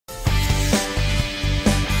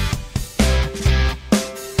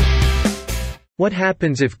What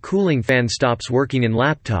happens if cooling fan stops working in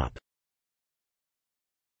laptop?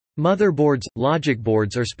 Motherboards, logic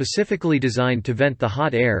boards are specifically designed to vent the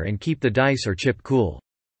hot air and keep the dice or chip cool.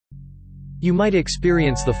 You might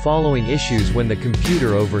experience the following issues when the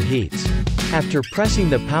computer overheats. After pressing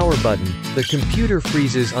the power button, the computer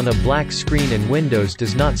freezes on a black screen and Windows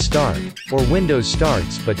does not start, or Windows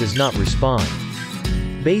starts but does not respond.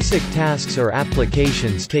 Basic tasks or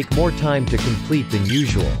applications take more time to complete than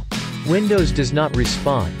usual. Windows does not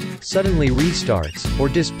respond, suddenly restarts, or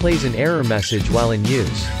displays an error message while in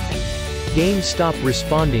use. Games stop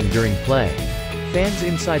responding during play. Fans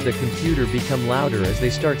inside the computer become louder as they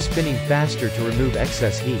start spinning faster to remove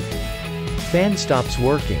excess heat. Fan stops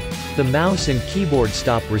working. The mouse and keyboard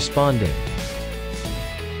stop responding.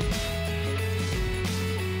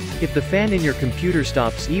 If the fan in your computer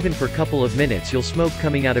stops even for a couple of minutes, you'll smoke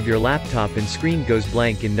coming out of your laptop and screen goes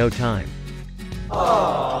blank in no time.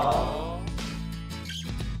 Aww.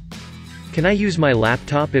 Can I use my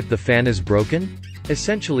laptop if the fan is broken?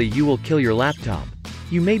 Essentially, you will kill your laptop.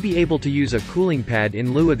 You may be able to use a cooling pad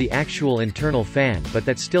in lieu of the actual internal fan, but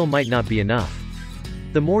that still might not be enough.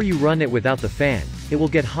 The more you run it without the fan, it will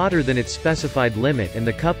get hotter than its specified limit and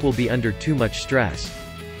the cup will be under too much stress.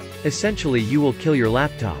 Essentially, you will kill your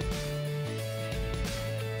laptop.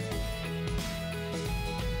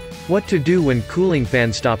 What to do when cooling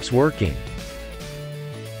fan stops working?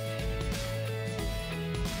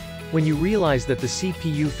 When you realize that the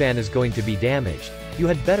CPU fan is going to be damaged, you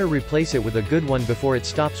had better replace it with a good one before it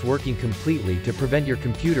stops working completely to prevent your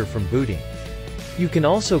computer from booting. You can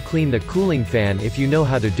also clean the cooling fan if you know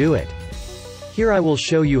how to do it. Here I will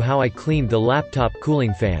show you how I cleaned the laptop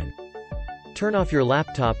cooling fan. Turn off your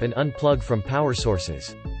laptop and unplug from power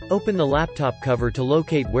sources. Open the laptop cover to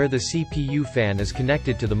locate where the CPU fan is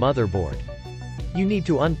connected to the motherboard. You need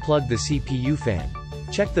to unplug the CPU fan.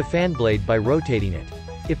 Check the fan blade by rotating it.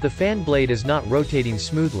 If the fan blade is not rotating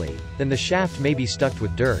smoothly, then the shaft may be stuck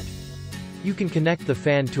with dirt. You can connect the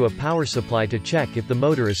fan to a power supply to check if the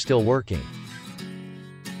motor is still working.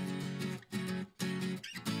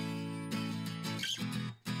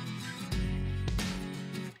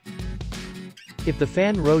 If the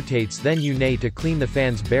fan rotates, then you need to clean the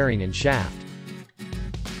fan's bearing and shaft.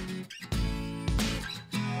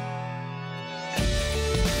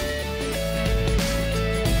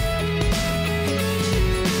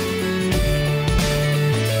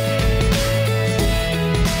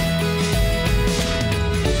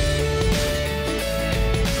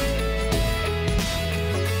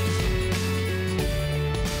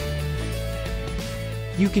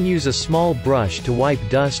 You can use a small brush to wipe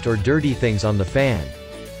dust or dirty things on the fan.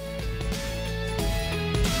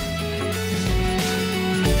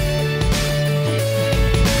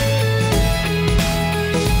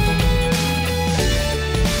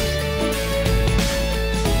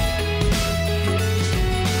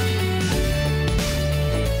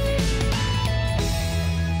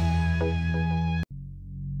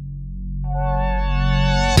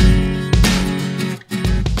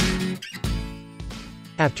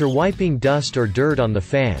 After wiping dust or dirt on the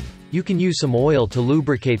fan, you can use some oil to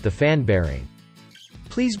lubricate the fan bearing.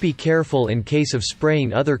 Please be careful in case of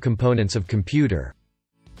spraying other components of computer.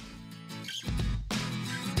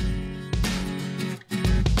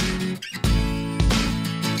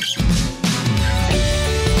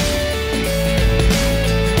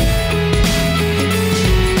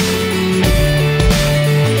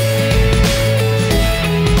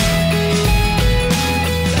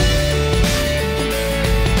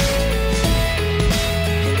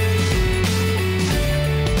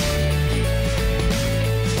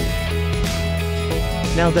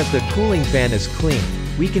 Now that the cooling fan is clean,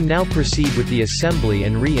 we can now proceed with the assembly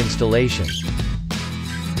and reinstallation.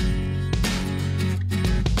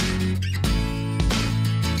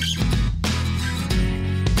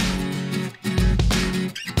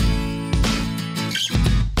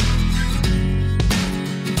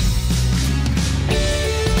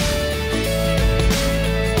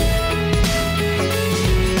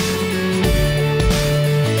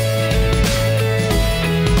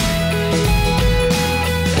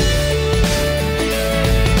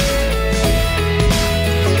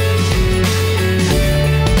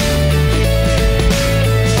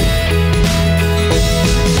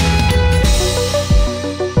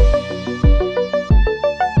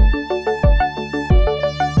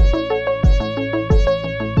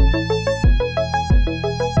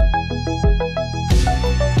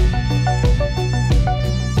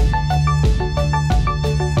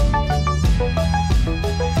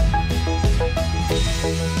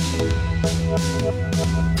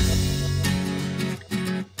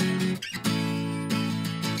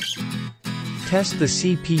 Test the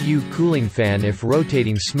CPU cooling fan if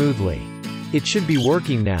rotating smoothly. It should be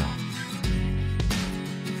working now.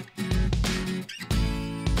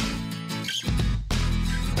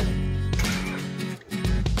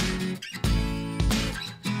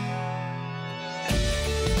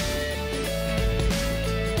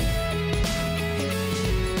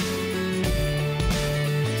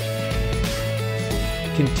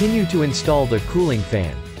 Continue to install the cooling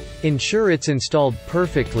fan. Ensure it's installed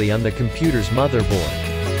perfectly on the computer's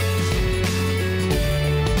motherboard.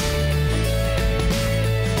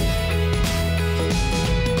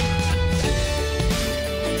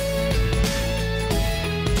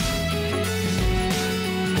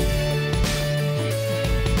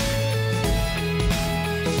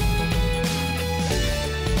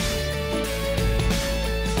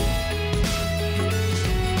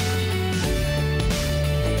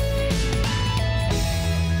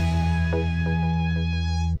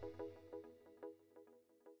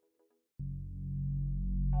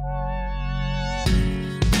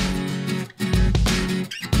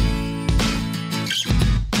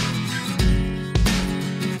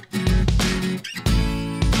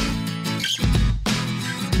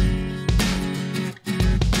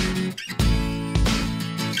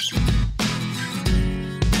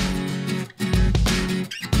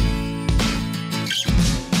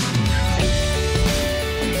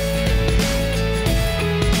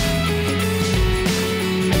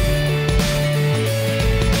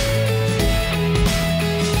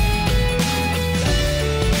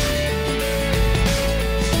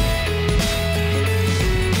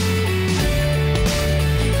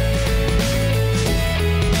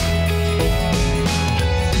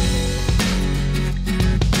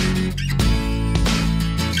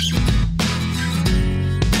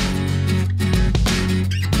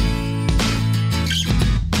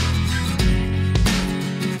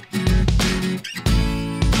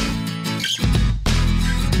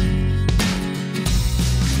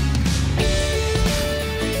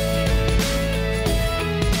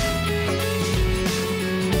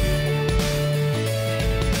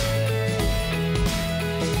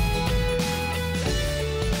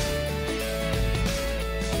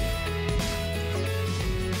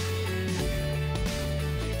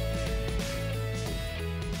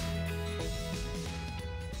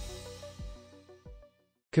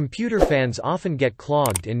 Computer fans often get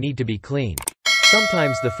clogged and need to be cleaned.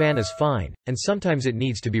 Sometimes the fan is fine, and sometimes it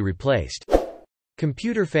needs to be replaced.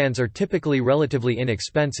 Computer fans are typically relatively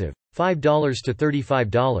inexpensive, $5 to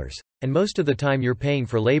 $35, and most of the time you're paying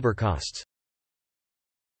for labor costs.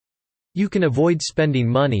 You can avoid spending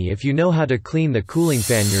money if you know how to clean the cooling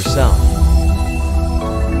fan yourself.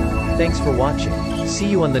 Thanks for watching. See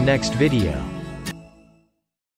you on the next video.